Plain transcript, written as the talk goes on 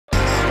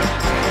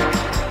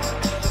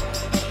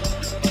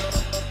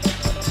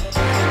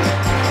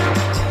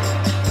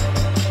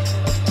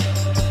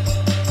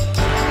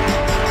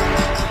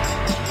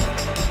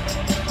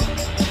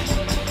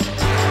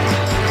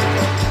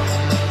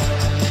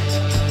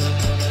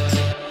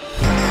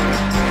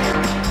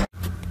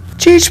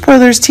GH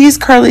spoilers tease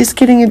Carly's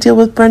getting a deal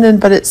with Brendan,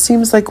 but it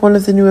seems like one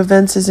of the new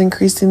events is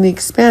increasingly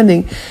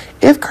expanding.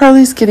 If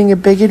Carly's getting a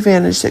big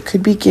advantage that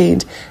could be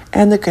gained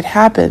and that could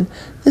happen,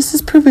 this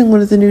is proving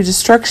one of the new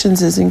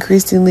destructions is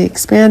increasingly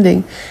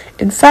expanding.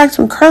 In fact,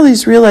 when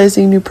Carly's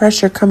realizing new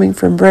pressure coming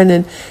from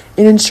Brendan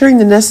in ensuring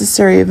the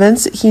necessary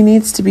events that he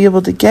needs to be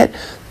able to get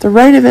the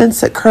right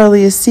events that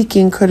Carly is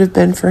seeking could have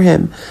been for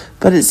him.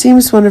 But it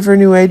seems one of her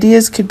new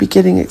ideas could be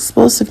getting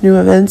explosive new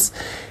events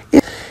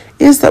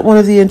is that one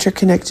of the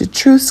interconnected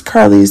truths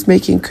Carly is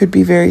making could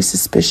be very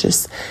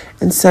suspicious,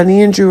 and Sonny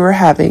and Drew are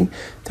having.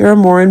 There are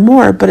more and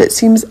more, but it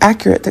seems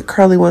accurate that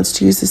Carly wants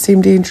to use the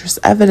same dangerous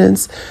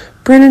evidence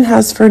Brennan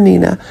has for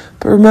Nina.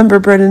 But remember,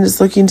 Brennan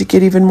is looking to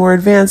get even more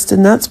advanced,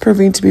 and that's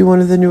proving to be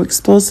one of the new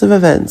explosive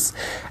events.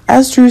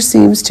 As Drew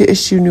seems to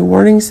issue new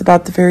warnings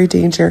about the very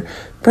danger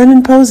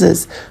Brennan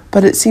poses,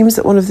 but it seems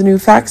that one of the new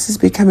facts is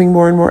becoming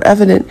more and more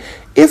evident.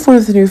 If one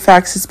of the new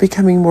facts is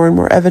becoming more and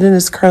more evident,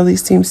 as Carly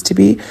seems to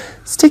be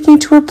sticking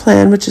to her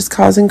plan, which is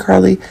causing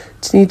Carly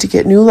to need to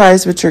get new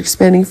lies, which are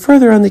expanding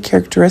further on the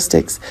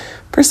characteristics.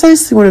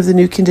 Precisely one of the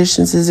new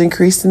conditions is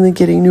increasingly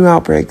getting new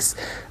outbreaks.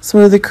 So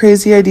one of the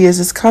crazy ideas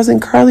is causing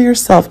Carly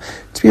herself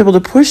to be able to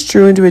push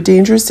Drew into a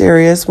dangerous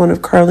area as one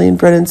of Carly and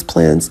Brennan's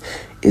plans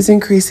is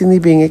increasingly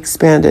being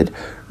expanded.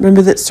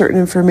 Remember that certain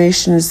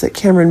information is that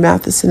Cameron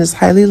Mathison is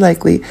highly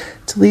likely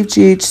to leave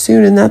GH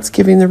soon, and that's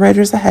giving the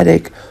writers a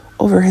headache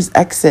over his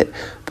exit.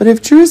 But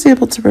if Drew is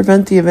able to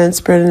prevent the events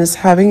Brennan is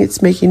having,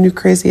 it's making new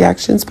crazy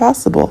actions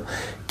possible.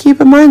 Keep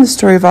in mind the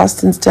story of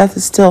Austin's death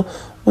is still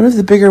one of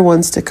the bigger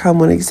ones to come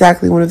when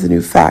exactly one of the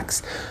new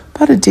facts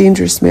about a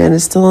dangerous man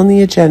is still on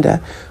the agenda,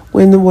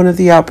 when one of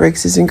the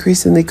outbreaks is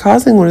increasingly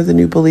causing one of the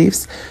new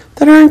beliefs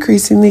that are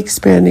increasingly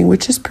expanding,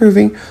 which is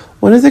proving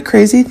one of the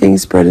crazy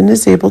things Brennan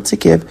is able to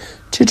give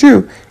to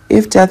Drew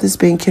if death is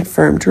being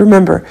confirmed.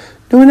 Remember,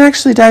 no one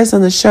actually dies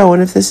on the show,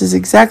 and if this is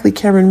exactly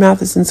Cameron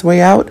Mathison's way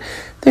out,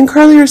 then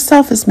Carly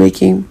herself is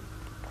making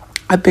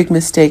a big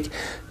mistake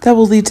that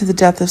will lead to the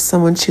death of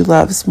someone she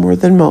loves more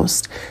than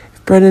most.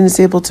 If Brennan is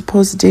able to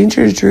pose a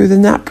danger to Drew,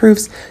 then that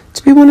proves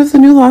to be one of the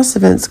new loss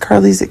events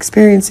Carly's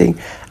experiencing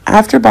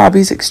after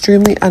Bobby's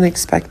extremely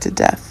unexpected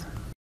death.